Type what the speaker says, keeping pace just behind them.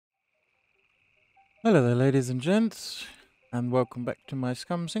Hello there, ladies and gents, and welcome back to my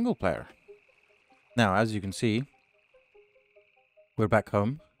SCUM single player. Now, as you can see, we're back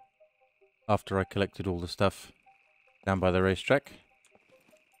home after I collected all the stuff down by the racetrack.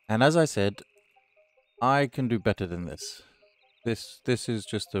 And as I said, I can do better than this. This is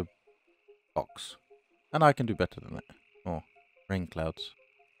just a box, and I can do better than that. Oh, rain clouds.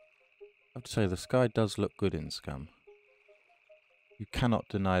 I have to say, the sky does look good in SCUM. You cannot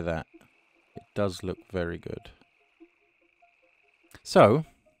deny that. It does look very good. So,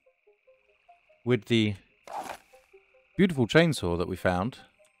 with the beautiful chainsaw that we found,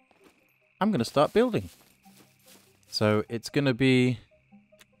 I'm going to start building. So it's going to be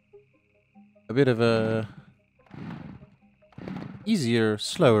a bit of a easier,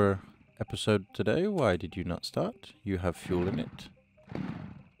 slower episode today. Why did you not start? You have fuel in it.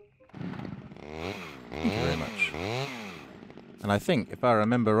 Thank you very much. And I think, if I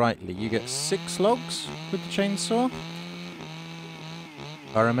remember rightly, you get 6 logs with the chainsaw.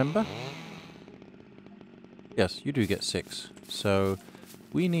 If I remember. Yes, you do get 6. So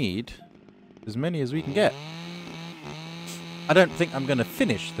we need as many as we can get. I don't think I'm going to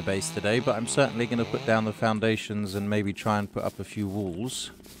finish the base today, but I'm certainly going to put down the foundations and maybe try and put up a few walls.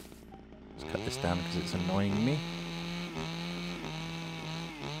 Let's cut this down because it's annoying me.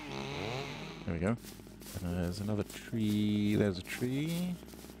 There we go. There's another tree. There's a tree.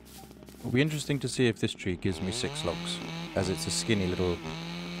 It'll be interesting to see if this tree gives me 6 logs, as it's a skinny little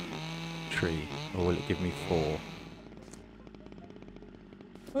tree. Or will it give me 4?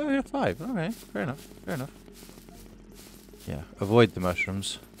 Oh, yeah, 5. Alright, fair enough. Fair enough. Yeah, avoid the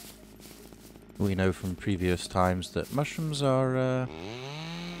mushrooms. We know from previous times that mushrooms are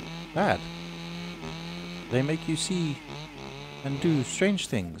bad. They make you see and do strange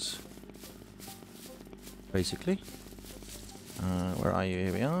things. Basically. Where are you?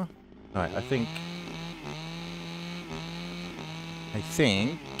 Here we are. Right, I think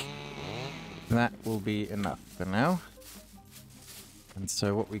that will be enough for now. And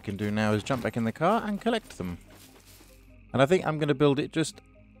so what we can do now is jump back in the car and collect them. And I think I'm going to build it just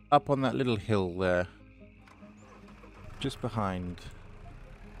up on that little hill there. Just behind.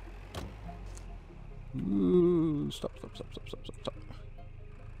 Ooh, stop.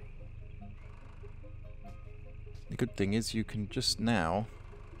 The good thing is you can just now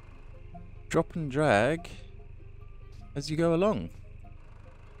drop and drag as you go along.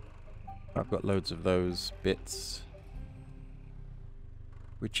 I've got loads of those bits,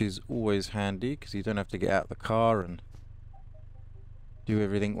 which is always handy because you don't have to get out of the car and do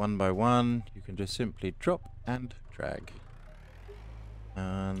everything one by one. You can just simply drop and drag.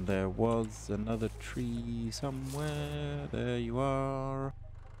 And there was another tree somewhere. There you are.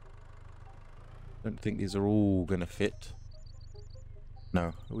 Don't think these are all gonna fit.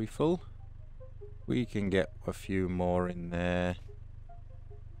 No, are we full? We can get a few more in there.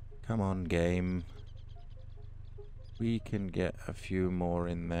 Come on, game. We can get a few more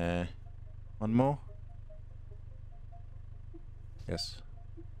in there. One more? Yes.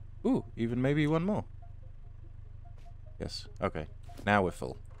 Ooh, even maybe one more. Yes, okay. Now we're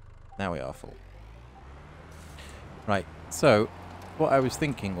full. Now we are full. Right, so what I was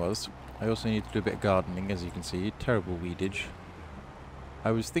thinking was, I also need to do a bit of gardening, as you can see. Terrible weedage. I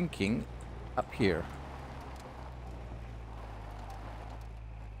was thinking up here.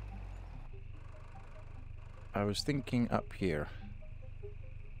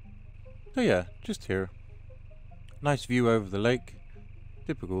 Oh yeah, just here. Nice view over the lake.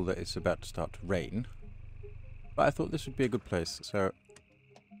 Typical that it's about to start to rain. But I thought this would be a good place, so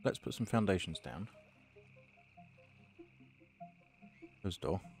let's put some foundations down. Close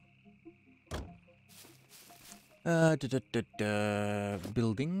door.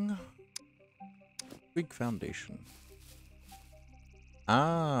 Building. Big foundation.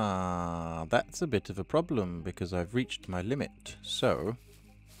 Ah, that's a bit of a problem because I've reached my limit. So,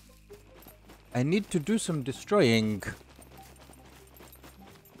 I need to do some destroying.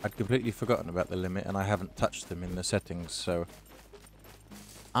 I'd completely forgotten about the limit and I haven't touched them in the settings, so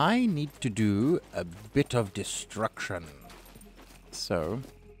I need to do a bit of destruction. So,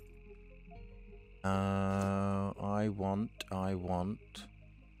 I want,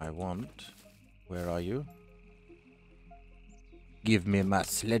 where are you? Give me my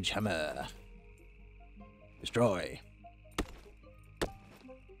sledgehammer. Destroy.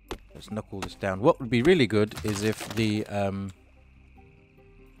 Let's knock all this down. What would be really good is if the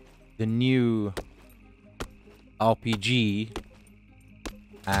new RPG,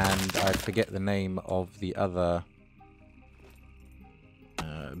 and I forget the name of the other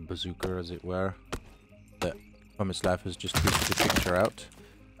bazooka, as it were, that Tomislav has just tweeted a picture out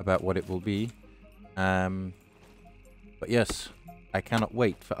about what it will be. But yes, I cannot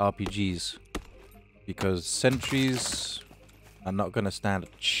wait for RPGs, because sentries are not going to stand a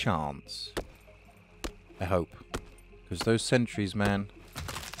chance. I hope. Because those sentries, man,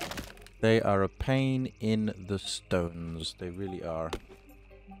 they are a pain in the stones. They really are.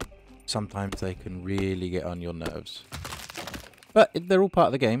 Sometimes they can really get on your nerves. But they're all part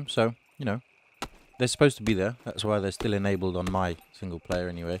of the game, so, you know, they're supposed to be there. That's why they're still enabled on my single player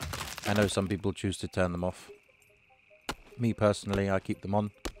anyway. I know some people choose to turn them off. Me personally, I keep them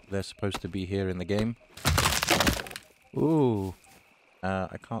on. They're supposed to be here in the game. Ooh.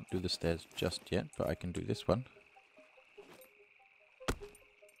 I can't do the stairs just yet, but I can do this one.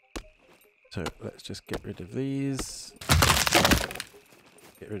 So let's just get rid of these.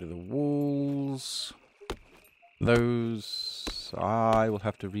 Get rid of the walls. Those, I will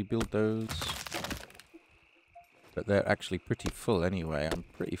have to rebuild those. But they're actually pretty full anyway. I'm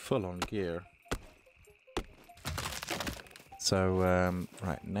pretty full on gear. So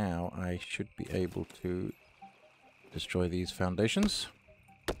right now I should be able to destroy these foundations.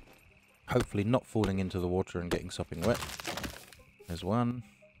 Hopefully not falling into the water and getting sopping wet. There's one.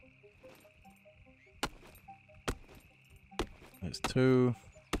 There's two.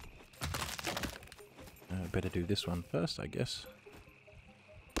 Better do this one first, I guess.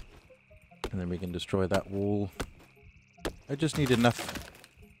 And then we can destroy that wall. I just need enough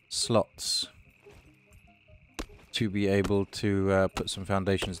slots to be able to put some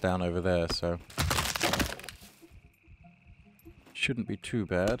foundations down over there, so shouldn't be too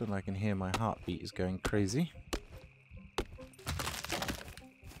bad. And I can hear my heartbeat is going crazy.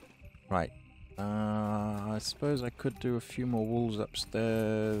 Right. I suppose I could do a few more walls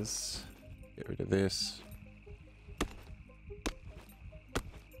upstairs. Get rid of this.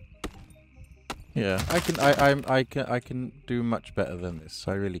 Yeah, I can do much better than this.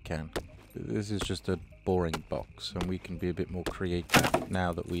 I really can. This is just a boring box, and we can be a bit more creative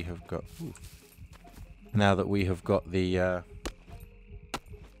now that we have got. Ooh, now that we have got the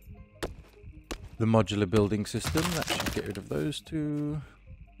modular building system. That should get rid of those two.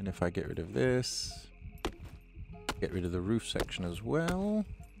 And if I get rid of this, get rid of the roof section as well.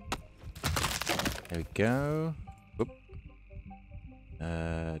 There we go. Whoop.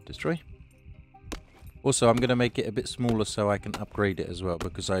 Destroy. Also, I'm going to make it a bit smaller so I can upgrade it as well,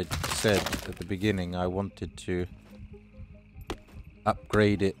 because I said at the beginning I wanted to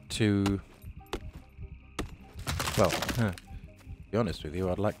upgrade it to, well, to be honest with you,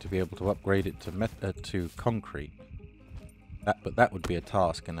 I'd like to be able to upgrade it to concrete. But that would be a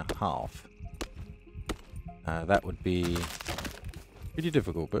task and a half. That would be pretty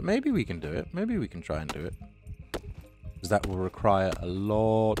difficult, but maybe we can do it. Maybe we can try and do it. Because that will require a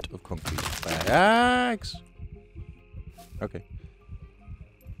lot of concrete bags. Okay.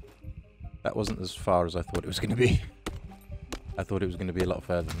 That wasn't as far as I thought it was going to be. I thought it was going to be a lot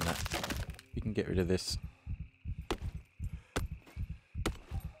further than that. You can get rid of this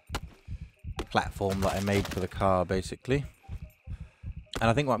platform that I made for the car, basically. And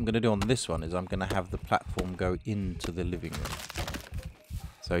I think what I'm going to do on this one is I'm going to have the platform go into the living room.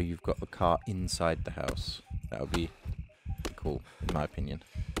 So you've got the car inside the house. That would be cool, in my opinion.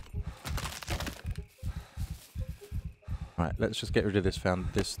 Right, let's just get rid of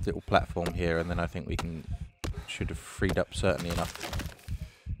this little platform here, and then I think we should have freed up certainly enough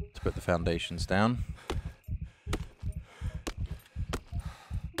to put the foundations down.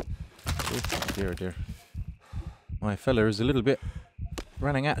 Oh, dear, oh dear. My fella is a little bit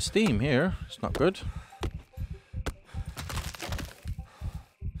running out of steam here. It's not good.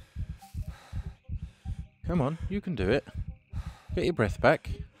 Come on, you can do it. Get your breath back.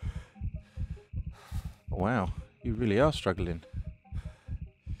 Oh, wow, you really are struggling.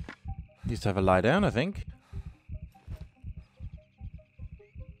 Needs to have a lie down, I think.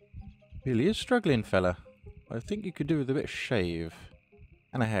 Really is struggling, fella. I think you could do with a bit of shave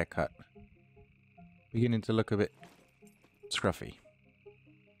and a haircut. Beginning to look a bit scruffy.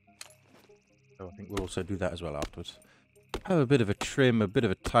 So I think we'll also do that as well afterwards. Have a bit of a trim, a bit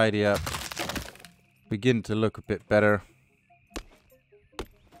of a tidy up. Begin to look a bit better.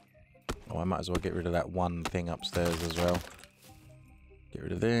 Oh, I might as well get rid of that one thing upstairs as well. Get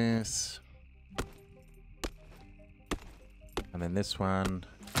rid of this. And then this one.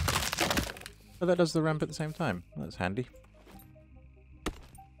 Oh, that does the ramp at the same time. That's handy.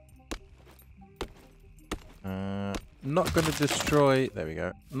 Not going to destroy... There we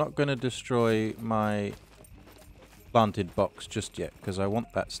go. Not going to destroy my planted box just yet, because I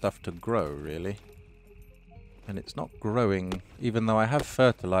want that stuff to grow, really. And it's not growing, even though I have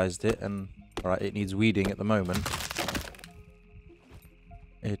fertilized it, and... Alright, it needs weeding at the moment.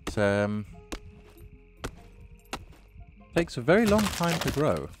 Takes a very long time to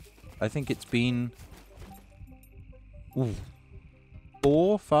grow. I think it's been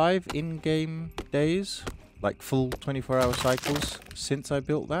 4, 5 in-game days, like full 24-hour cycles since I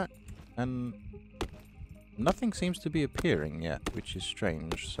built that, and nothing seems to be appearing yet, which is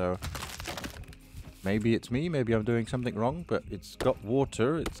strange. So maybe it's me, maybe I'm doing something wrong, but it's got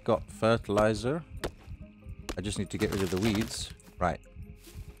water, it's got fertilizer. I just need to get rid of the weeds. Right.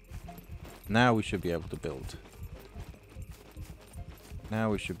 Now we should be able to build. Now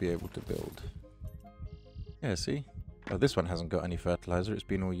we should be able to build. Yeah, see? Oh, this one hasn't got any fertilizer. It's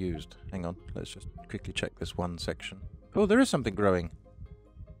been all used. Hang on. Let's just quickly check this one section. Oh, there is something growing.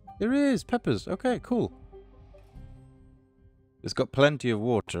 There is! Peppers. Okay, cool. It's got plenty of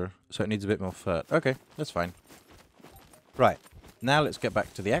water, so it needs a bit more fert. Okay, that's fine. Right. Now let's get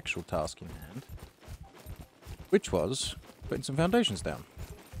back to the actual task in hand, which was putting some foundations down.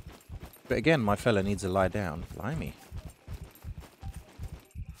 But again, my fella needs to lie down. Blimey.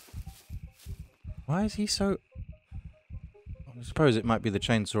 Why is he so... I suppose it might be the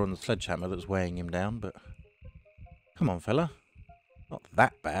chainsaw and the sledgehammer that's weighing him down, but... Come on, fella. Not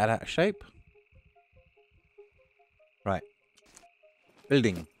that bad out of shape. Right.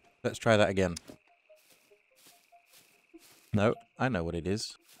 Building. Let's try that again. No, I know what it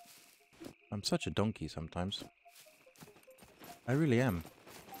is. I'm such a donkey sometimes. I really am.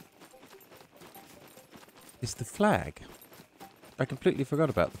 It's the flag. I completely forgot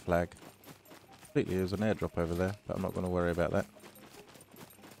about the flag. Completely, there's an airdrop over there, but I'm not going to worry about that.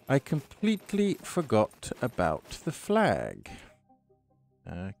 I completely forgot about the flag.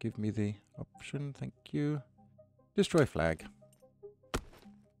 Give me the option, thank you. Destroy flag.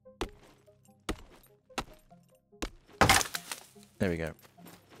 There we go.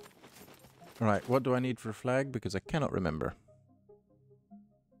 Right, what do I need for a flag? Because I cannot remember.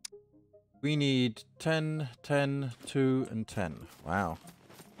 We need 10, 10, 2, and 10. Wow.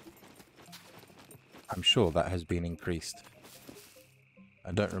 I'm sure that has been increased.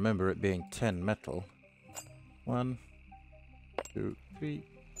 I don't remember it being 10 metal. 1, 2, 3,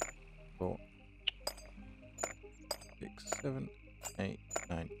 4, 6, 7, 8,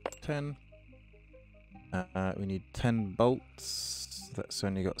 9, 10. We need 10 bolts. That's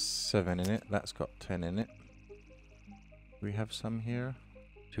only got 7 in it. That's got 10 in it. We have some here.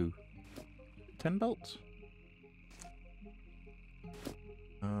 2. 10 bolts?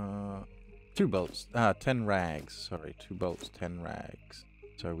 2 bolts. 10 rags. Sorry, 2 bolts, 10 rags.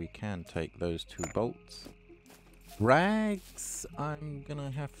 So we can take those 2 bolts. Rags, I'm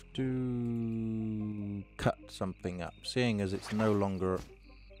gonna have to cut something up, seeing as it's no longer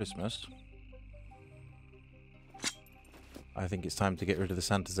Christmas. I think it's time to get rid of the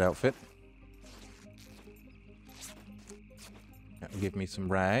Santa's outfit. That will give me some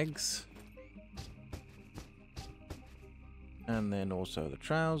rags. And then also the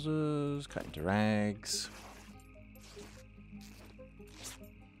trousers, cut into rags.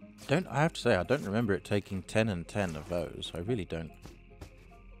 I have to say, I don't remember it taking 10 and 10 of those. I really don't.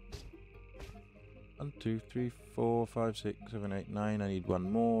 1, 2, 3, 4, 5, 6, 7, 8, 9. I need one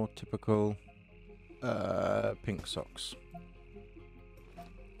more. Typical. Pink socks.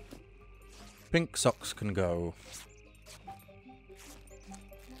 Pink socks can go.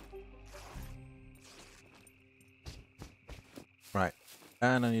 Right.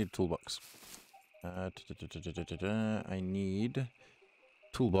 And I need a toolbox. I need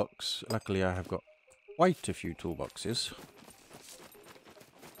toolbox. Luckily I have got quite a few toolboxes.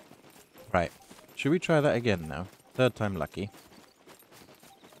 Right. Should we try that again now? Third time lucky.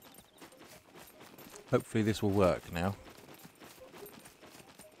 Hopefully this will work now.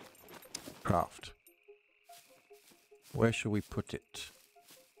 Craft. Where shall we put it?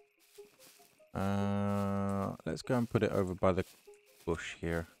 Let's go and put it over by the bush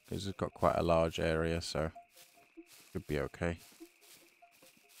here, because it's got quite a large area, so should be okay.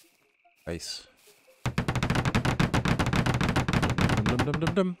 Base. Dum, dum, dum,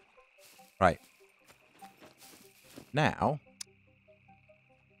 dum, dum. Right. Now,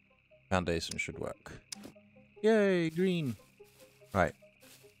 foundation should work. Yay, green. Right.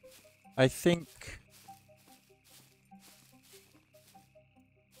 I think...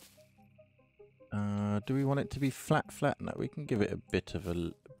 do we want it to be flat? No, we can give it a bit of a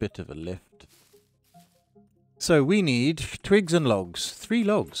lift. So we need twigs and logs. 3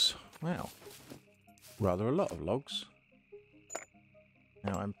 logs. Wow. Rather a lot of logs.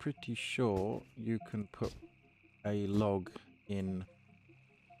 Now I'm pretty sure you can put a log in...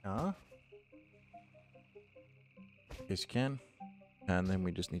 Yes, you can. And then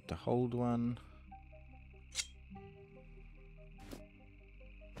we just need to hold one.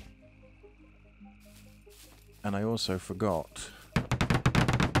 And I also forgot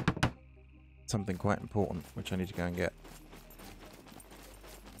something quite important, which I need to go and get.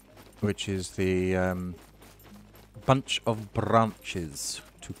 Which is the bunch of branches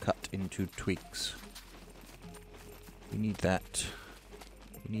to cut into twigs. We need that.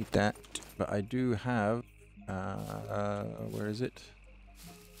 We need that. But I do have... where is it?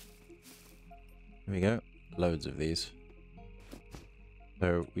 Here we go. Loads of these.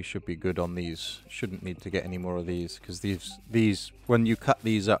 So we should be good on these. Shouldn't need to get any more of these, because these, when you cut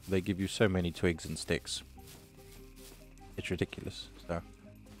these up, they give you so many twigs and sticks. It's ridiculous. So,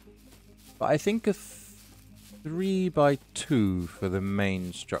 but I think a 3x2 for the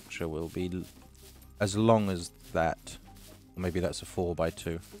main structure will be as long as that. Or maybe that's a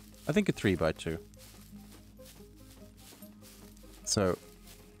 4x2. I think a 3x2. So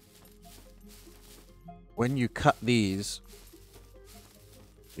when you cut these,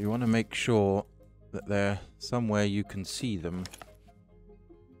 you want to make sure that they're somewhere you can see them,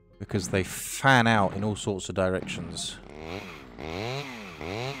 because they fan out in all sorts of directions.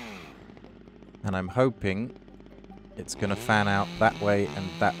 And I'm hoping it's going to fan out that way and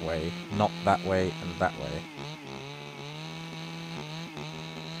that way, not that way and that way.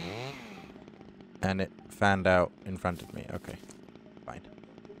 And it fanned out in front of me. Okay, fine.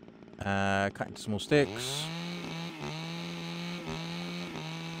 Cut into small sticks.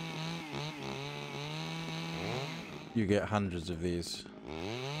 You get hundreds of these.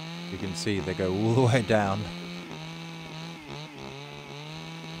 You can see they go all the way down.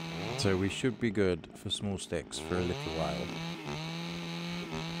 So we should be good for small sticks for a little while.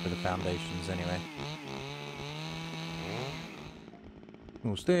 For the foundations anyway.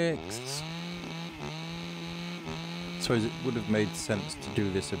 Small sticks. I suppose it would have made sense to do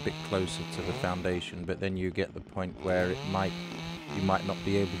this a bit closer to the foundation, but then you get the point where you might not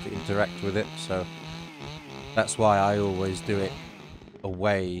be able to interact with it, so that's why I always do it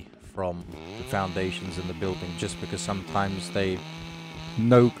away from the foundations in the building, just because sometimes they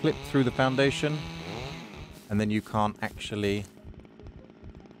no-clip through the foundation, and then you can't actually...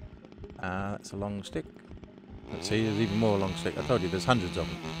 that's a long stick. Let's see, there's even more long stick. I told you, there's hundreds of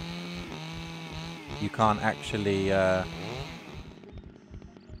them. You can't actually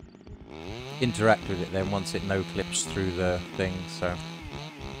interact with it then once it no-clips through the thing, so...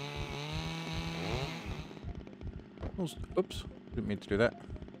 Oops, didn't mean to do that.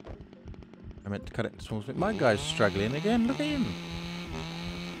 I meant to cut it into small bits. My guy's struggling again, look at him!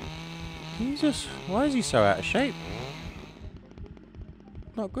 Jesus, why is he so out of shape?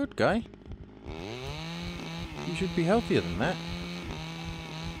 Not good, guy. You should be healthier than that.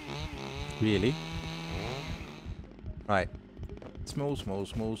 Really? Right. Small, small,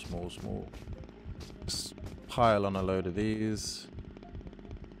 small, small, small. Just pile on a load of these.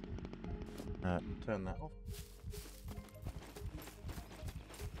 Turn that off.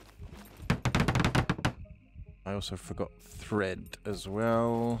 I also forgot thread as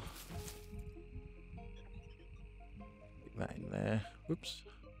well. Stick that in there. Whoops.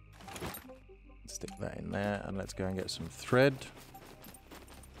 Stick that in there, and let's go and get some thread.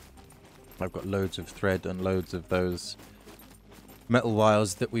 I've got loads of thread and loads of those metal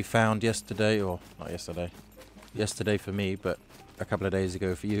wires that we found yesterday, or not yesterday. Yesterday for me, but a couple of days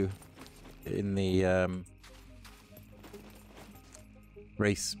ago for you. In the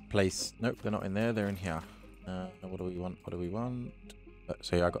race place. Nope, they're not in there, they're in here. What do we want? What do we want?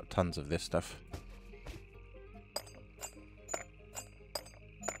 So yeah, I got tons of this stuff.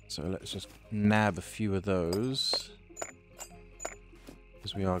 So let's just nab a few of those,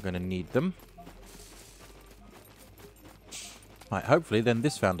 because we are going to need them. Right, hopefully then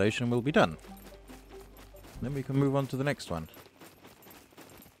this foundation will be done. Then we can move on to the next one.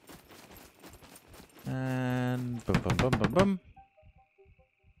 And bum bum bum bum bum.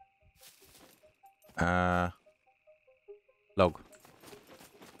 Log.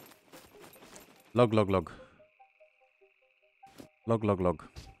 Log, log, log. Log, log, log.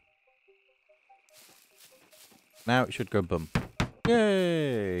 Now it should go boom.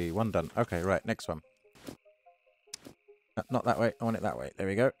 Yay! One done. Okay, right, next one. Not that way. I want it that way. There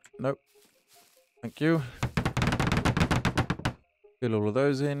we go. Nope. Thank you. Fill all of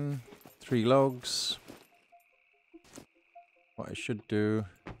those in. 3 logs. What I should do...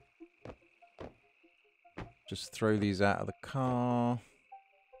 just throw these out of the car.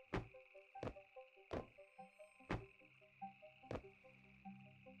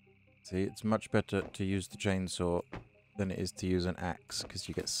 See, it's much better to use the chainsaw than it is to use an axe, because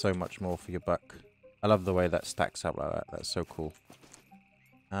you get so much more for your buck. I love the way that stacks up like that. That's so cool.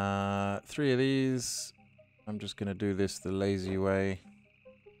 3 of these. I'm just going to do this the lazy way.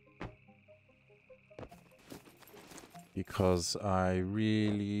 because I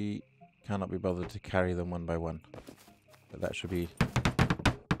really cannot be bothered to carry them one by one. But that should be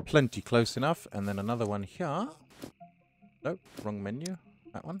plenty close enough. And then another one here. Nope, wrong menu.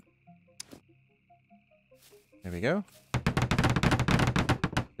 That one. There we go.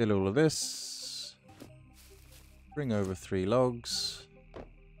 Fill all of this. Bring over 3 logs.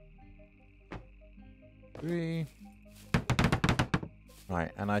 3.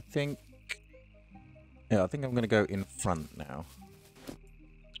 Right, and I think... yeah, I think I'm going to go in front now.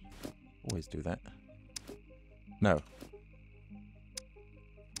 Always do that. No.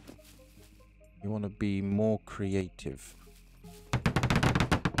 We want to be more creative.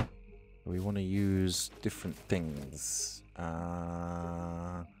 We want to use different things.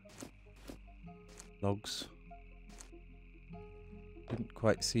 Logs. Didn't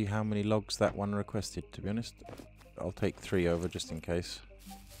quite see how many logs that one requested, to be honest. I'll take 3 over just in case.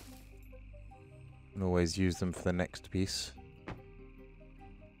 Can always use them for the next piece.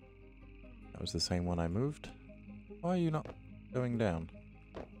 That was the same one I moved. Why are you not going down?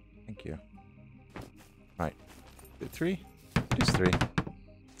 Thank you. Right. Is it 3? It is 3.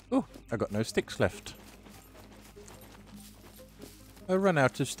 Oh, I got no sticks left. I run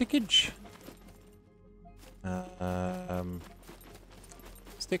out of stickage.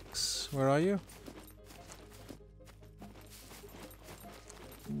 Sticks, where are you?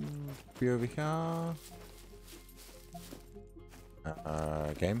 Be over here.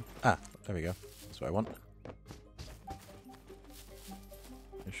 Game. Ah, there we go. That's what I want.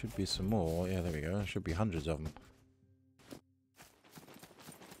 There should be some more. Yeah, there we go. There should be hundreds of them.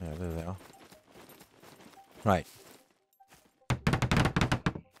 Yeah, there they are. Right.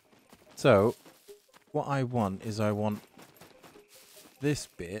 So, what I want is I want this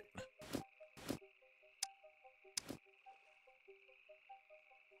bit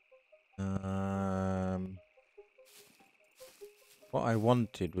what I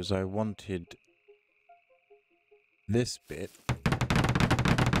wanted was I wanted this bit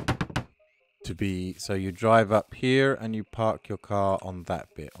to be, so you drive up here and you park your car on that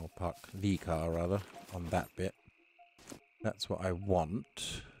bit, or park the car rather, on that bit. That's what I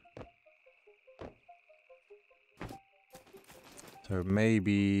want. So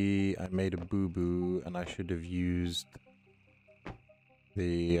maybe I made a boo-boo and I should have used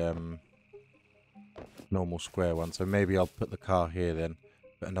the normal square one. So maybe I'll put the car here then,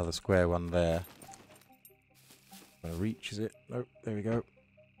 put another square one there. Reach, is it? Oh, there we go.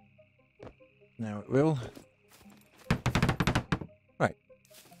 Now it will. Right.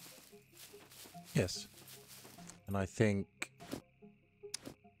 Yes. And I think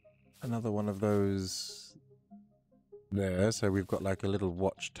another one of those there. So we've got like a little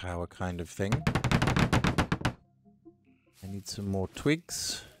watchtower kind of thing. I need some more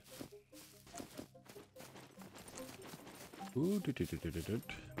twigs. Ooh,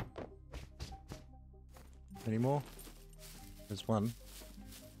 any more? There's one.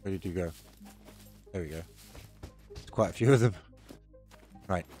 Where did you go? There we go. There's quite a few of them.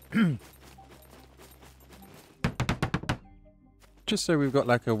 Right. Just so we've got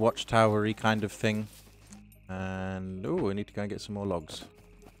like a watchtowery kind of thing. And, oh, we need to go and get some more logs.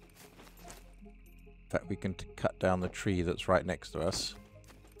 In fact, we can cut down the tree that's right next to us.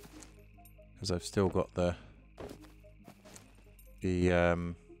 Because I've still got the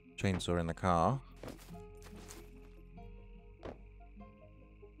chainsaw in the car.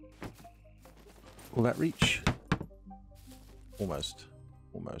 Will that reach? Almost.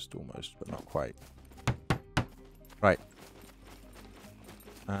 Almost, but not quite. Right.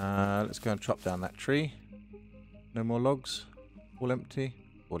 Let's go and chop down that tree. No more logs. All empty.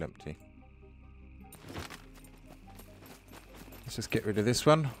 All empty. Let's just get rid of this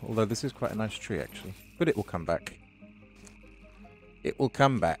one. Although this is quite a nice tree, actually. But it will come back. It will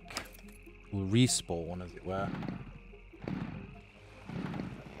come back. It will respawn, as it were.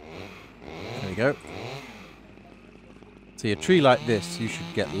 There we go. See, a tree like this, you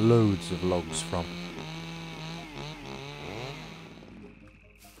should get loads of logs from.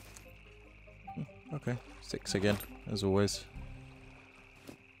 Okay, 6 again, as always.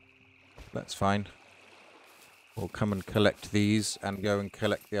 That's fine. We'll come and collect these and go and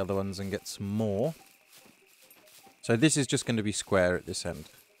collect the other ones and get some more. So this is just going to be square at this end.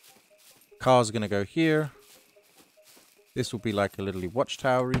 Car's going to go here. This will be like a little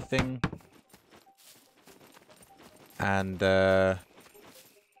watchtowery thing. And,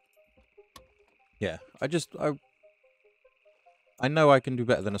 yeah, I know I can do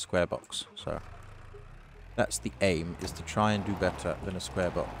better than a square box, so that's the aim, is to try and do better than a square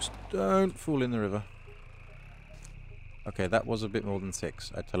box. Don't fall in the river. Okay, that was a bit more than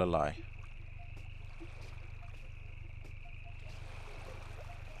 6. I tell a lie.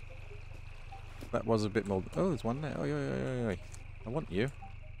 That was a bit more... Oh, there's one there. Oh, yeah. I want you.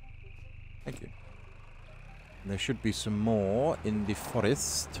 Thank you. And there should be some more in the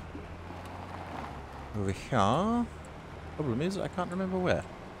forest. Over here. Problem is, I can't remember where.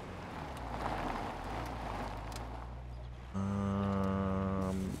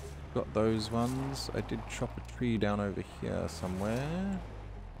 Got those ones. I did chop a tree down over here somewhere.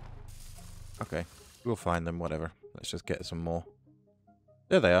 Okay, we'll find them, whatever. Let's just get some more.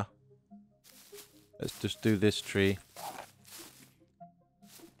 There they are. Let's just do this tree.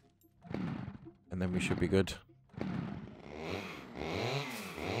 And then we should be good.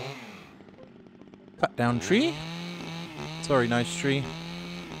 Cut down tree. Sorry, nice tree.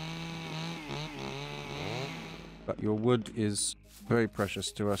 But your wood is very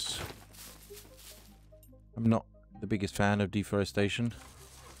precious to us. I'm not the biggest fan of deforestation.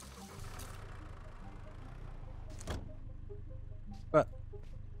 But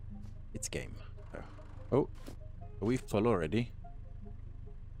it's game. Oh, are we full already?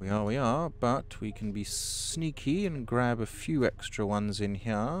 We are, but we can be sneaky and grab a few extra ones in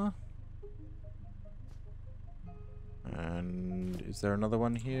here. And is there another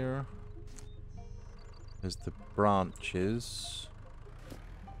one here? There's the branches.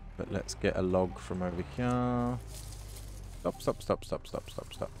 But let's get a log from over here. Stop.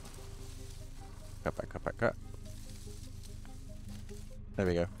 Cut. There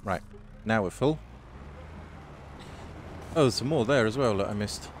we go. Right. Now we're full. Oh, there's some more there as well that I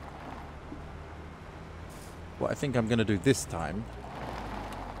missed. What I think I'm going to do this time...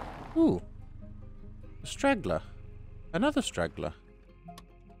 Ooh. A straggler. Another straggler.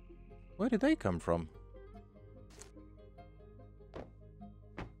 Where did they come from?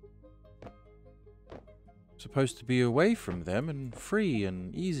 Supposed to be away from them and free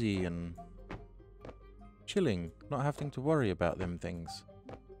and easy and chilling, not having to worry about them things.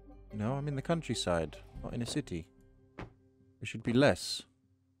 You know, I'm in the countryside, not in a city. There should be less.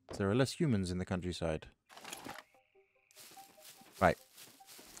 There are less humans in the countryside. Right.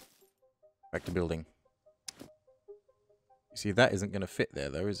 Back to building. You see, that isn't going to fit there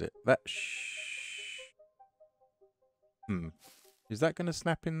though, is it? That Is that going to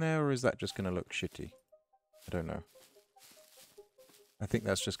snap in there, or is that just going to look shitty? I don't know. I think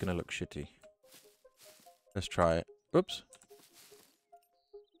that's just going to look shitty. Let's try it. Oops.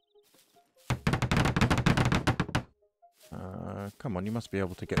 Come on, you must be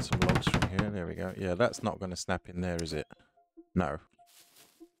able to get some logs from here. There we go. Yeah, that's not going to snap in there, is it? No.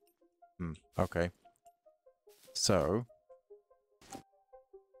 Okay. So...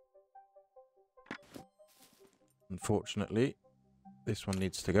 unfortunately, this one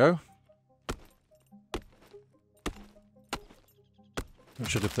needs to go. I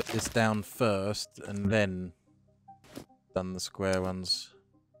should have put this down first and then done the square ones.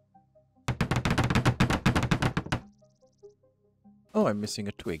 Oh, I'm missing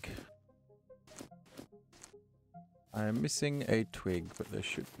a twig. I am missing a twig, but there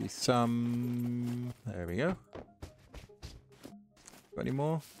should be some... There we go. Got any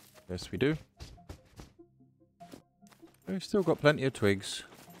more? Yes, we do. We've still got plenty of twigs.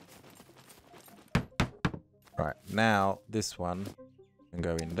 Right, now this one can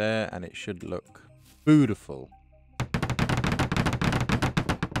go in there and it should look beautiful.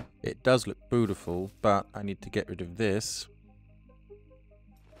 It does look beautiful, but I need to get rid of this.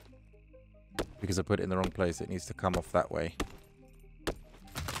 Because I put it in the wrong place, it needs to come off that way.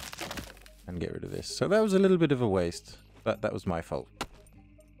 And get rid of this. So that was a little bit of a waste, but that was my fault.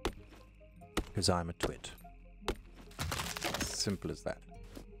 Because I'm a twit. Simple as that.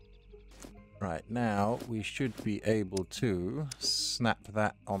 Right, now we should be able to snap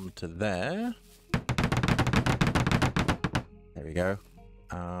that onto there. There we go.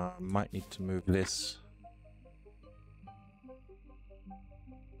 Might need to move this.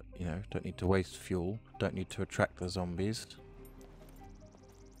 You know, don't need to waste fuel. Don't need to attract the zombies.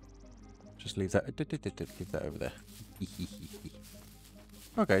 Just leave that. Leave that over there.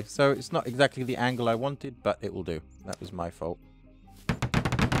 Okay, so it's not exactly the angle I wanted, but it will do. That was my fault.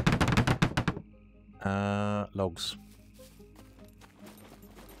 Logs.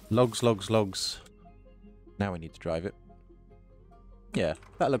 Logs. Now we need to drive it. Yeah,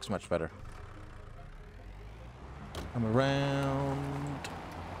 that looks much better. Come around.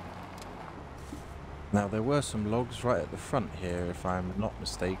 Now, there were some logs right at the front here, if I'm not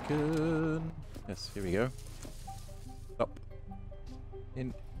mistaken. Yes, here we go. Stop.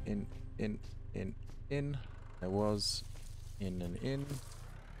 In. There was in and in.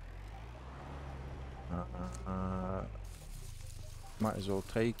 Might as well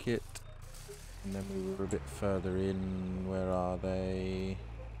take it. And then we were a bit further in. Where are they?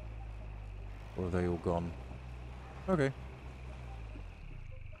 Or are they all gone? Okay.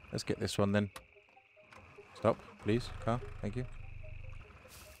 Let's get this one then. Stop, please, car. Thank you.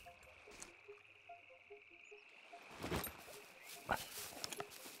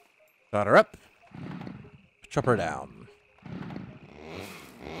 Start her up. Chop her down.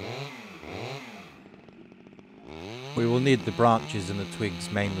 We will need the branches and the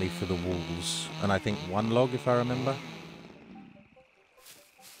twigs mainly for the walls. And I think one log, if I remember.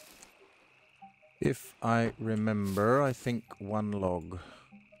 If I remember, I think one log.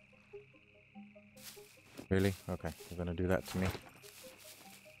 Really? Okay, you're going to do that to me.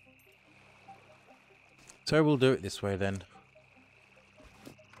 So we'll do it this way then.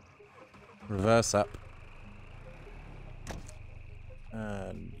 Reverse up.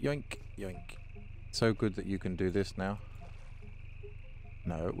 And yoink, yoink. So good that you can do this now.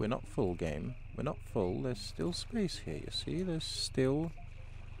 No, we're not full game. We're not full. There's still space here, you see? There's still...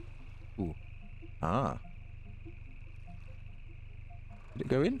 Ooh. Ah. Did it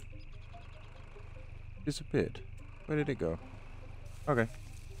go in? Disappeared. Where did it go? Okay.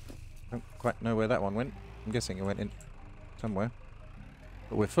 Don't quite know where that one went. I'm guessing it went in somewhere.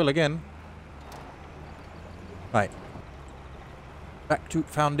 But we're full again. Right. Back to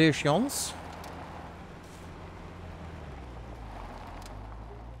foundations.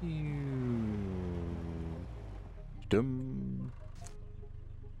 Dum.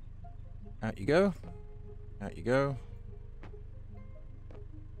 Out you go. Out you go.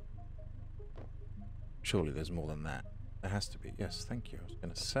 Surely there's more than that. There has to be. Yes, thank you. I was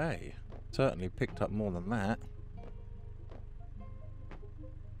going to say. Certainly picked up more than that.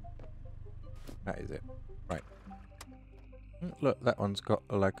 That is it. Right. Look, that one's got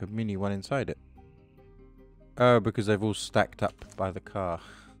like a mini one inside it. Oh, because they've all stacked up by the car.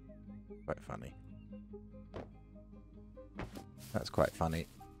 Quite funny. That's quite funny.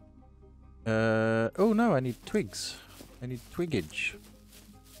 Oh no, I need twigs. I need twiggage.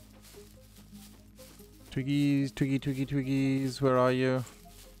 Twiggies, twiggies, where are you?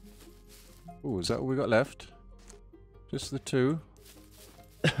 Oh, is that all we got left? Just the two.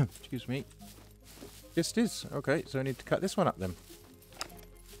 Excuse me. Yes, it is. Okay, so I need to cut this one up then.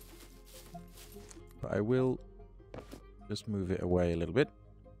 But I will just move it away a little bit.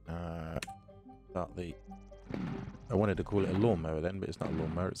 Start the... I wanted to call it a lawnmower then, but it's not a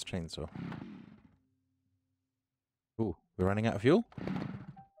lawnmower, it's a chainsaw. Ooh, we're running out of fuel?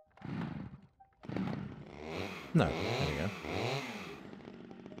 No, there we go.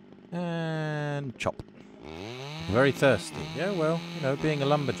 And chop. Very thirsty. Yeah, well, you know, being a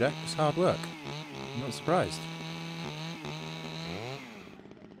lumberjack is hard work. I'm not surprised.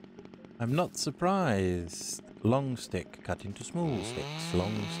 I'm not surprised. Long stick cut into small sticks.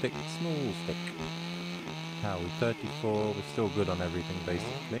 Long stick, small stick. How are we? 34. We're still good on everything,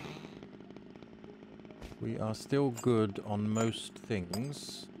 basically. We are still good on most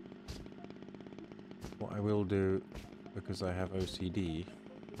things. What I will do, because I have OCD,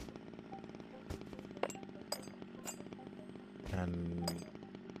 and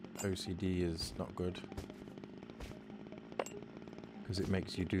OCD is not good, because it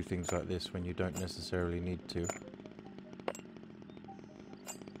makes you do things like this when you don't necessarily need to.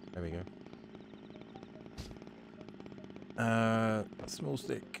 There we go. Small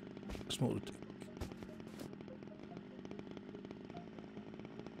stick. Small stick.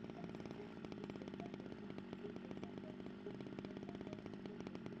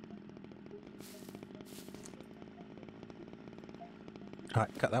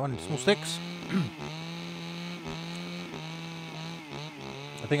 Alright, cut that one into small sticks.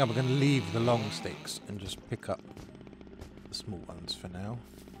 I think I'm going to leave the long sticks and just pick up the small ones for now.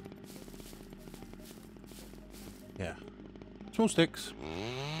 Yeah. Small sticks.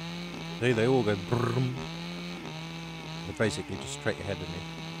 See, they all go brrrm. They're basically just straight ahead of me.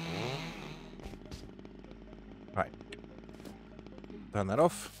 Right. Turn that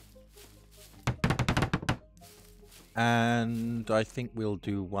off. And I think we'll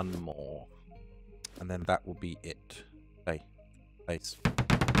do one more. And then that will be it. Hey. Place.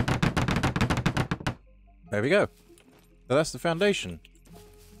 There we go. So that's the foundation.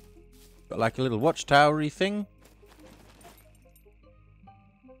 Got like a little watchtower-y thing.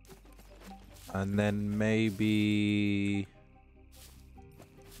 And then maybe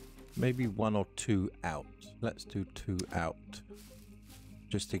one or two out. Let's do two out.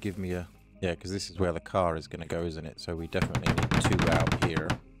 Just to give me a... Yeah, because this is where the car is going to go, isn't it? So we definitely need two out here.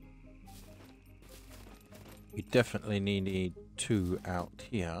 We definitely need two out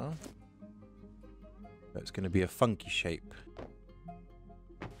here. That's going to be a funky shape.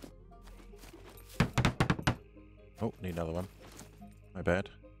 Oh, need another one. My bad.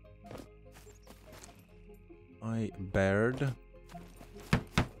 I bared.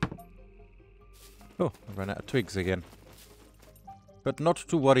 Oh, I ran out of twigs again. But not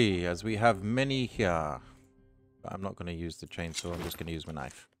to worry, as we have many here. But I'm not going to use the chainsaw, I'm just going to use my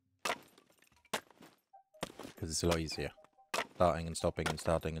knife. Because it's a lot easier. Starting and stopping and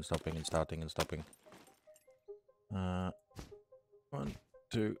starting and stopping and starting and stopping. 1,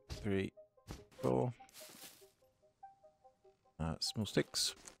 2, 3, 4. Small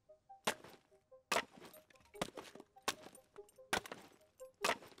sticks.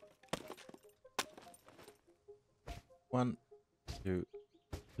 One, 2,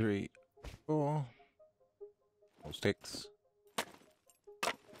 3, 4. More sticks.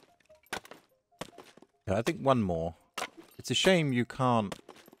 Yeah, I think one more. It's a shame you can't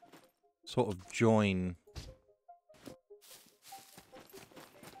sort of join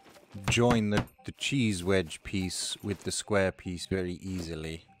the cheese wedge piece with the square piece very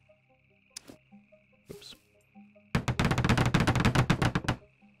easily. Oops.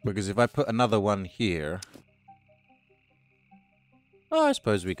 Because if I put another one here... Oh, I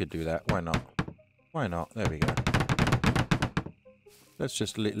suppose we could do that. Why not? Why not? There we go. Let's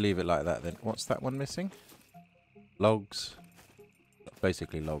just leave it like that then. What's that one missing? Logs.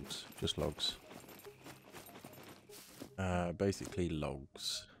 Basically logs. Just logs. Basically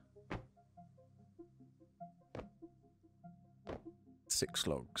logs. 6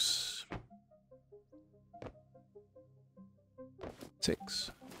 logs.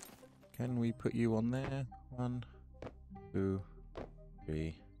 6. Can we put you on there? 1, 2,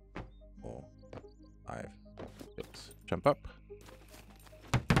 3, 4, 5, 6. Jump up.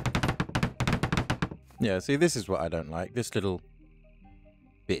 Yeah, see, this is what I don't like. This little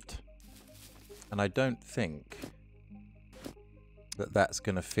bit. And I don't think that that's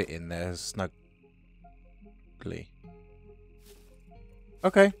going to fit in there snugly.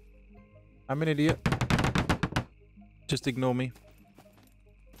 Okay. I'm an idiot. Just ignore me.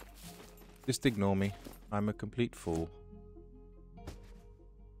 Just ignore me. I'm a complete fool.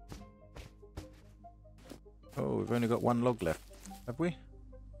 Oh, we've only got 1 log left. Have we?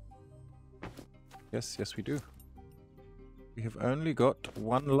 Yes, yes we do. We have only got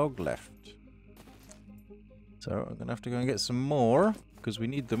 1 log left. So I'm going to have to go and get some more, because we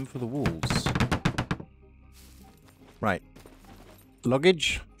need them for the walls. Right.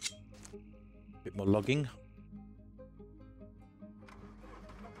 Loggage. A bit more logging.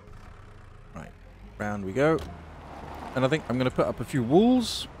 Right. Round we go. And I think I'm going to put up a few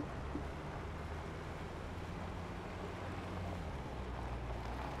walls.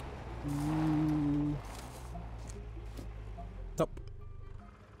 Up.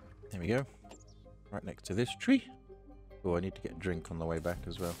 There we go. Right next to this tree. Oh, I need to get a drink on the way back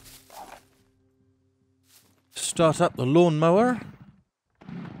as well. Start up the lawnmower.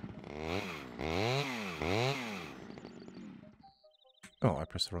 Oh, I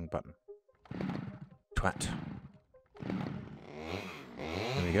pressed the wrong button. Twat.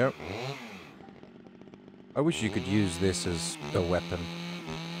 There we go. I wish you could use this as a weapon.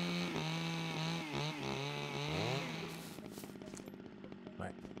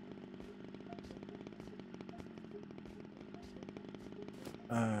 Right.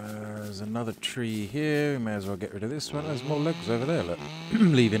 There's another tree here. We may as well get rid of this one. There's more logs over there, look.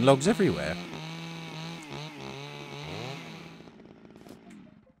 Leaving logs everywhere.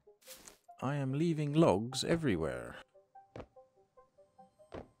 I am leaving logs everywhere.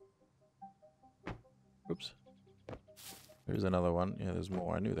 Oops. There's another one. Yeah, there's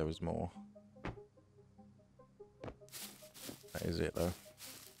more. I knew there was more. That is it, though.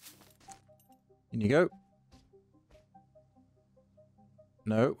 In you go.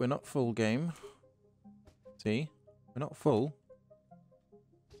 No, we're not full game. See? We're not full.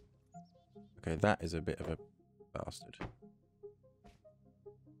 Okay, that is a bit of a bastard.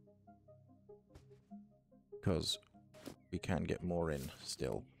 Because we can get more in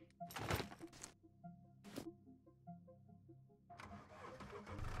still.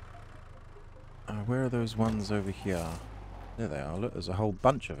 Where are those ones over here? There they are. Look, there's a whole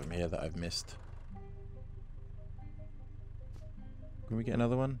bunch of them here that I've missed. Can we get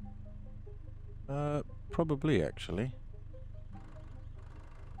another one? Probably, actually.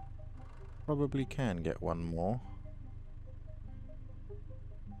 Probably can get one more.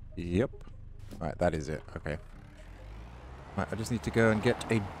 Yep. Right, that is it. Okay. Right, I just need to go and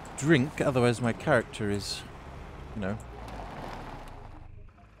get a drink, otherwise my character is, you know,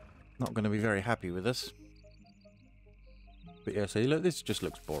 not going to be very happy with us. But yeah, see, look, this just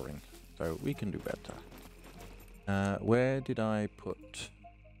looks boring. So we can do better. Where did I put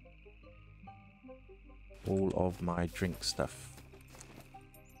all of my drink stuff?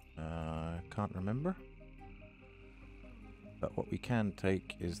 Can't remember. can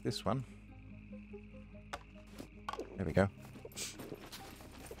take is this one. There we go.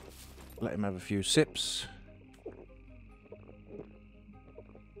 Let him have a few sips.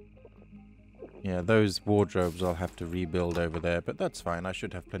 Yeah, those wardrobes I'll have to rebuild over there, but that's fine. I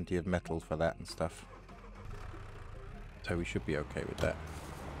should have plenty of metal for that and stuff. So we should be okay with that.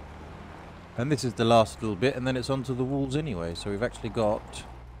 And this is the last little bit, and then it's onto the walls anyway. So we've actually got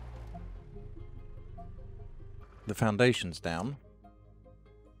the foundations down.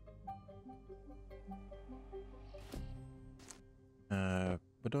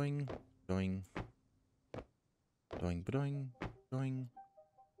 Ba-doing, doing, doing, ba-doing, doing.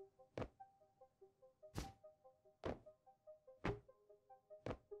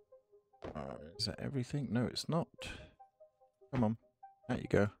 Is that everything? No, it's not. Come on. There you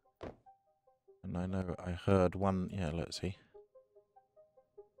go. And I know I heard one. Yeah, let's see.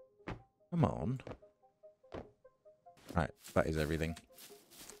 Come on. Right, that is everything.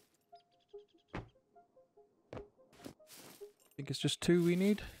 I think it's just 2 we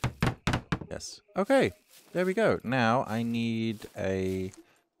need. Yes. Okay, there we go. Now I need a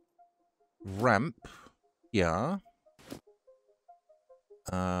ramp. Yeah.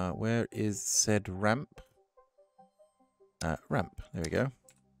 Where is said ramp? Ramp. There we go.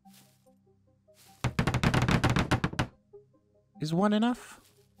 Is 1 enough?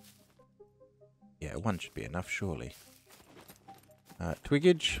 Yeah, 1 should be enough, surely.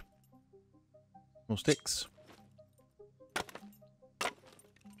 Twiggage. More sticks.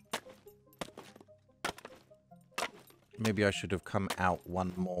 Maybe I should have come out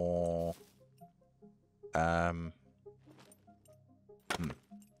 1 more. I'll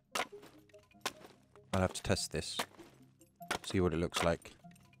have to test this. See what it looks like.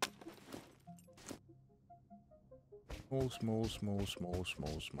 Small, small, small, small,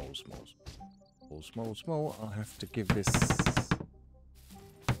 small, small, small. Small, small, small. I'll have to give this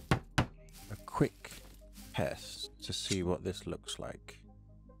a quick test to see what this looks like.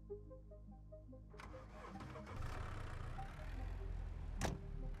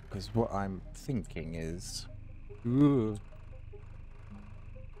 Because what I'm thinking is... Ooh.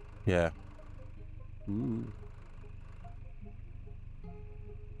 Yeah. Ooh.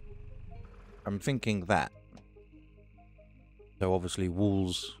 I'm thinking that. So obviously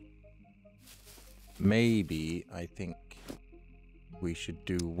walls... Maybe, I think we should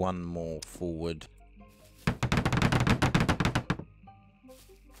do 1 more forward.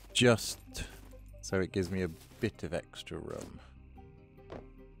 Just so it gives me a bit of extra room.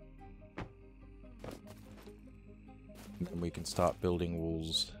 And then we can start building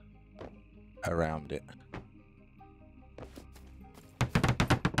walls around it.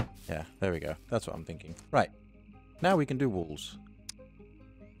 Yeah, there we go. That's what I'm thinking. Right. Now we can do walls.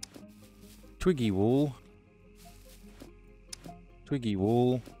 Twiggy wall. Twiggy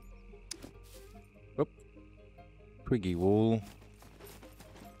wall. Whoop. Twiggy wall.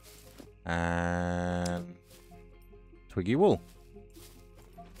 And twiggy wall.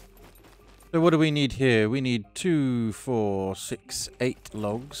 So what do we need here? We need 2, 4, 6, 8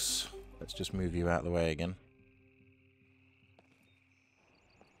 logs. Let's just move you out of the way again.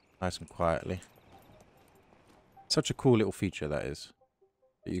 Nice and quietly. Such a cool little feature that is.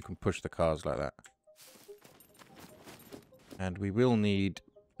 That you can push the cars like that. And we will need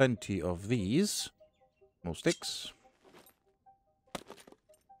plenty of these. More sticks.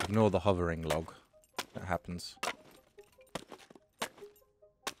 Ignore the hovering log. That happens.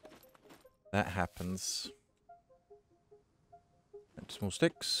 That happens. And small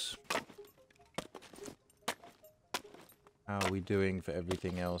sticks. How are we doing for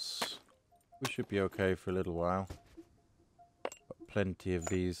everything else? We should be okay for a little while. Got plenty of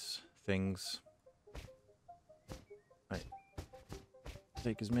these things. Right.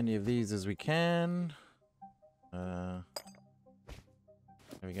 Take as many of these as we can. There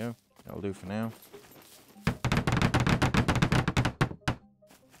we go. That'll do for now.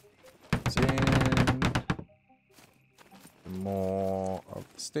 Some more of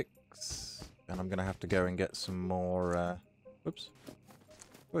the sticks. And I'm going to have to go and get some more... whoops.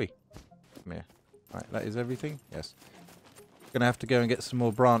 Oi. Come here. Right, that is everything? Yes. Going to have to go and get some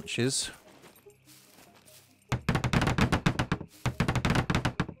more branches.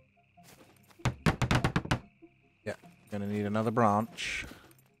 Yeah, going to need another branch.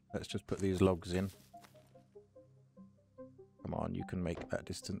 Let's just put these logs in. Come on, you can make that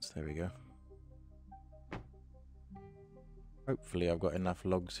distance. There we go. Hopefully I've got enough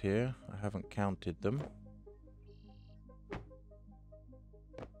logs here. I haven't counted them.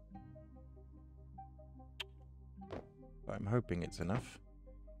 But I'm hoping it's enough.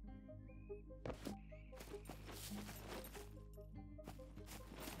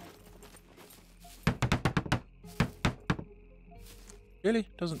 Really?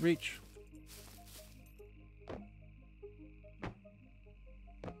 Doesn't reach?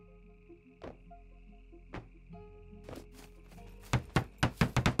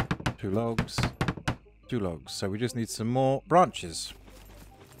 Two logs. Two logs. So we just need some more branches.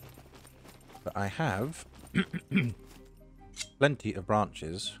 But I have plenty of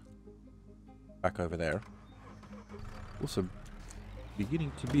branches back over there. Also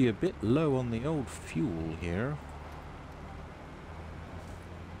beginning to be a bit low on the old fuel here.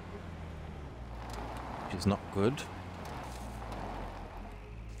 Which is not good.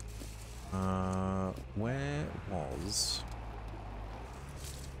 Where was...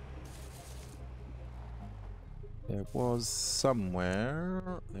 There was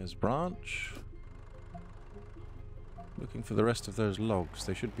somewhere... There's branch. Looking for the rest of those logs.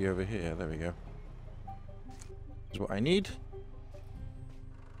 They should be over here. There we go. This is what I need.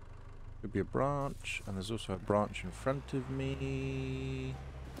 Could be a branch. And there's also a branch in front of me.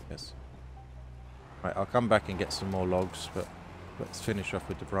 Yes. Right, I'll come back and get some more logs, but let's finish off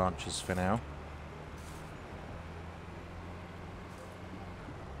with the branches for now.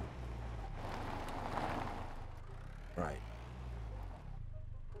 Right.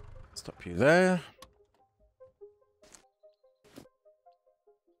 Stop you there.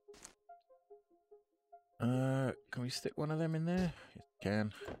 Can we stick one of them in there? Yes, we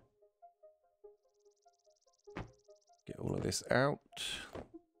can. Get all of this out.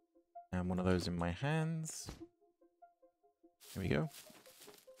 And one of those in my hands. Here we go.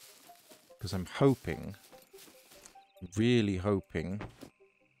 Because I'm hoping, really hoping,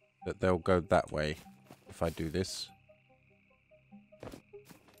 that they'll go that way if I do this.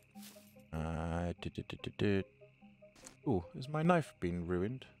 Ooh, has my knife been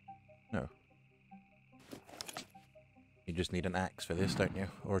ruined? No. You just need an axe for this, don't you?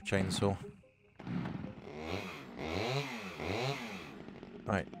 Or a chainsaw.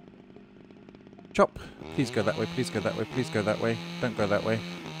 Right. Chop! Please go that way, please go that way, please go that way. Don't go that way.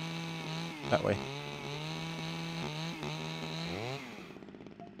 That way.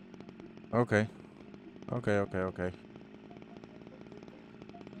 Okay. Okay.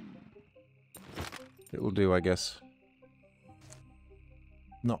 It will do, I guess.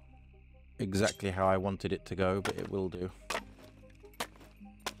 Not exactly how I wanted it to go, but it will do.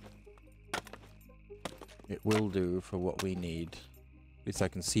 It will do for what we need. At least I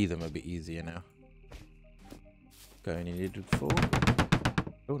can see them a bit easier now. Okay, I only needed 4.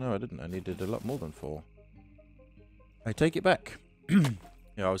 Oh no, I didn't. I needed a lot more than 4. I take it back.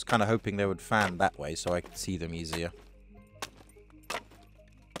 Yeah, I was kind of hoping they would fan that way so I could see them easier.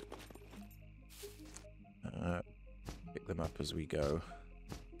 Pick them up as we go.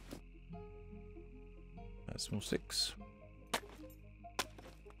 That's small 6.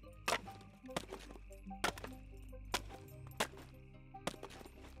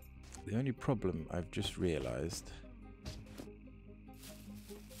 The only problem I've just realized...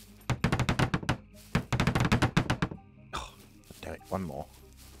 Oh, damn it, one more.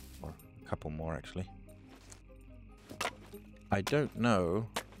 Or a couple more, actually. I don't know...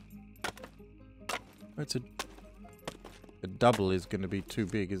 It's a double is going to be too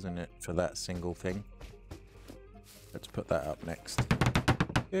big, isn't it, for that single thing? Let's put that up next.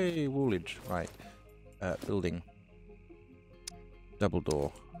 Yay, wallage. Right. Building. Double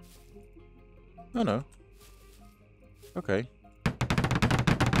door. Oh no. Okay.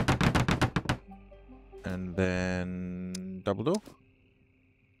 And then double door.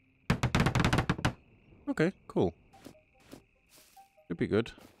 Okay, cool. Should be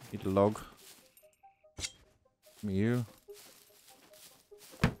good. Need a log. Give me you.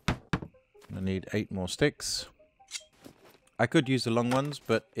 I need 8 more sticks. I could use the long ones,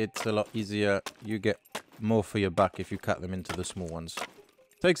 but it's a lot easier. You get more for your buck if you cut them into the small ones.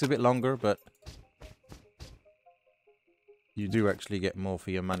 Takes a bit longer, but you do actually get more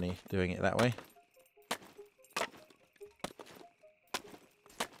for your money doing it that way.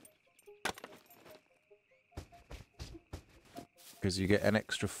 Because you get an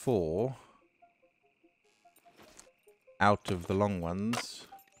extra 4 out of the long ones.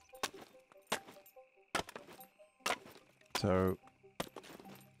 So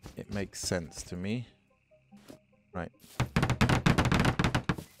it makes sense to me. Right.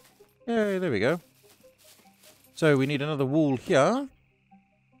 Yay, there we go. So we need another wall here.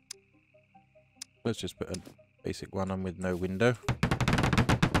 Let's just put a basic one on with no window.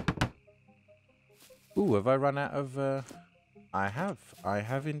 Ooh, have I run out of... I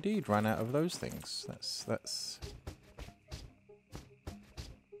have indeed run out of those things. That's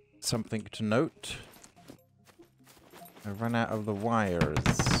something to note. I ran out of the wires.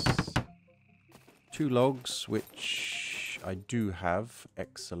 2 logs, which I do have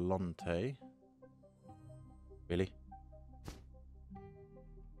Excellente. Really?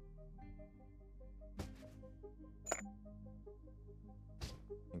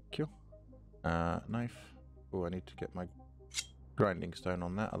 Thank you. Knife. Oh, I need to get my grinding stone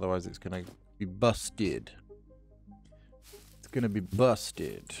on that, otherwise it's gonna be busted. It's gonna be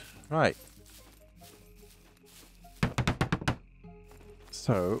busted. Right.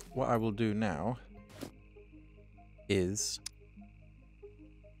 So, what I will do now is...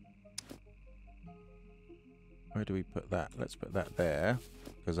 Where do we put that? Let's put that there,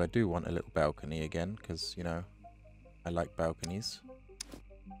 because I do want a little balcony again, because, you know, I like balconies.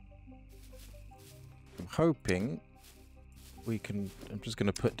 I'm hoping we can... I'm just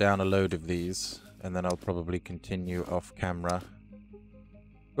going to put down a load of these, and then I'll probably continue off camera.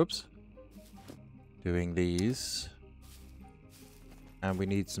 Oops. Doing these. And we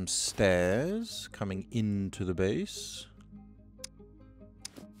need some stairs coming into the base.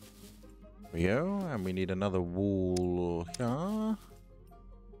 There we go. And we need another wall here.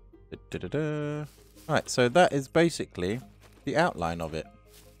 Right, so that is basically the outline of it.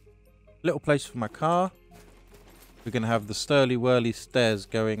 Little place for my car. We're going to have the stirly-whirly stairs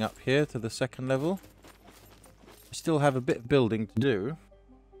going up here to the second level. I still have a bit of building to do.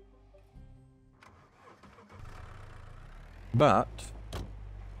 But...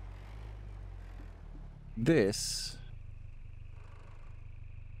 this...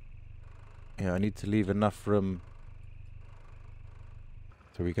 yeah, I need to leave enough room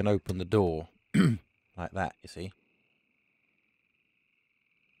so we can open the door. Like that, you see.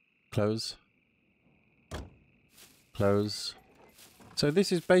 Close. Close. So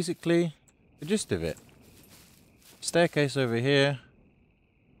this is basically the gist of it. Staircase over here.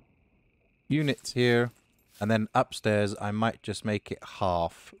 Units here. And then upstairs, I might just make it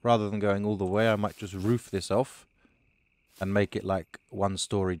half. Rather than going all the way, I might just roof this off. And make it like one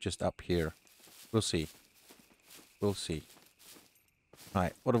story just up here. We'll see. We'll see.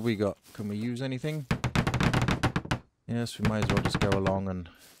 Right, what have we got? Can we use anything? Yes, we might as well just go along and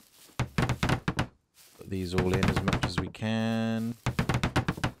put these all in as much as we can.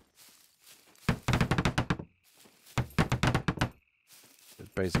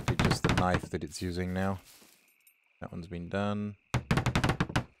 It's basically just the knife that it's using now. That one's been done.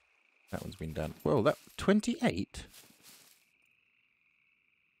 That one's been done. Whoa, that 28?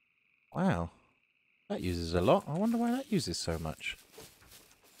 Wow. That uses a lot. I wonder why that uses so much.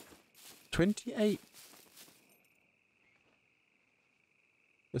 28.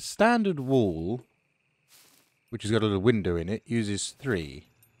 The standard wall, which has got a little window in it, uses 3.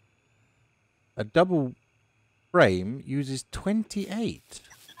 A double frame uses 28.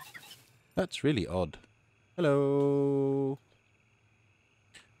 That's really odd. Hello.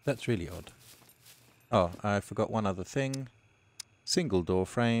 That's really odd. Oh, I forgot one other thing. Single door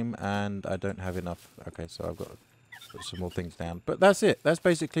frame, and I don't have enough. Okay, so I've got to put some more things down. But that's it. That's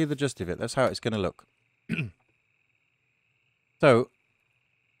basically the gist of it. That's how it's going to look. So,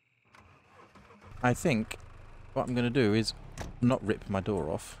 I think what I'm going to do is not rip my door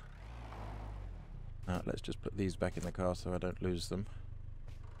off. Let's just put these back in the car so I don't lose them.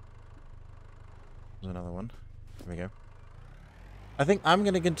 There's another one. There we go. I think I'm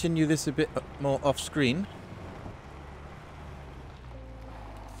going to continue this a bit more off screen.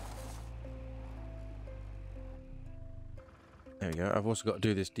 There we go. I've also got to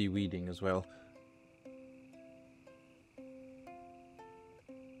do this de-weeding as well.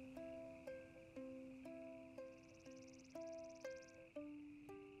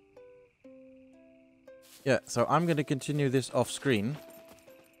 Yeah, so I'm going to continue this off screen.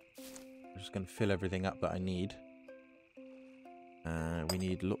 I'm just going to fill everything up that I need. We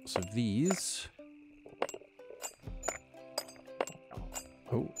need lots of these.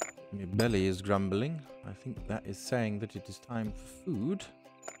 Oh, my belly is grumbling. I think that is saying that it is time for food.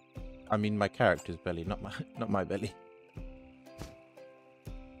 I mean my character's belly, not my belly.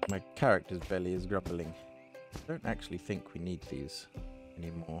 My character's belly is grumbling. I don't actually think we need these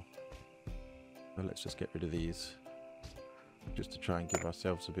anymore. So let's just get rid of these. Just to try and give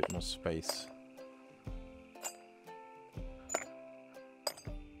ourselves a bit more space.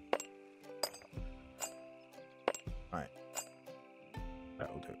 Right.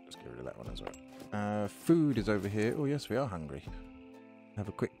 That'll do. Let's get rid of that one as well. Food is over here. Oh yes, we are hungry. Have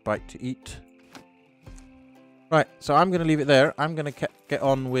a quick bite to eat. Right, so I'm going to leave it there. I'm going to get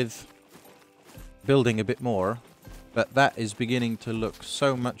on with building a bit more. But that is beginning to look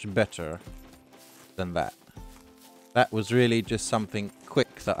so much better than that. That was really just something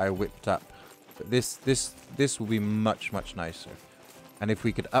quick that I whipped up. But this will be much, much nicer. And if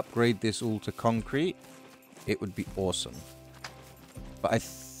we could upgrade this all to concrete, it would be awesome. But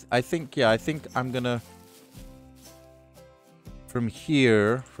I think I'm gonna, from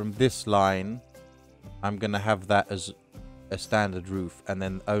here, from this line, I'm gonna have that as a standard roof, and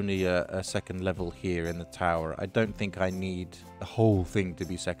then only a second level here in the tower. I don't think I need the whole thing to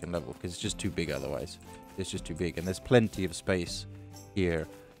be second level, because it's just too big otherwise. It's just too big, and there's plenty of space here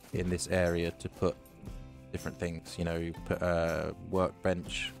in this area to put different things. You know, you put a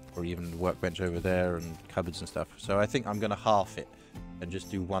workbench, or even workbench over there, and cupboards and stuff. So I think I'm gonna half it and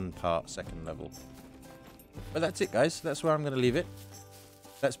just do one part second level. But that's it, guys. That's where I'm gonna leave it.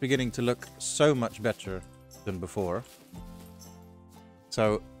 That's beginning to look so much better than before.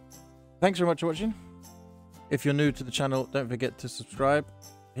 So, thanks very much for watching. If you're new to the channel, don't forget to subscribe.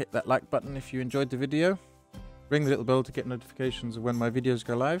 Hit that like button if you enjoyed the video. Ring the little bell to get notifications of when my videos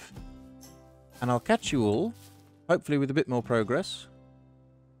go live. And I'll catch you all, hopefully with a bit more progress,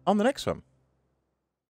 on the next one.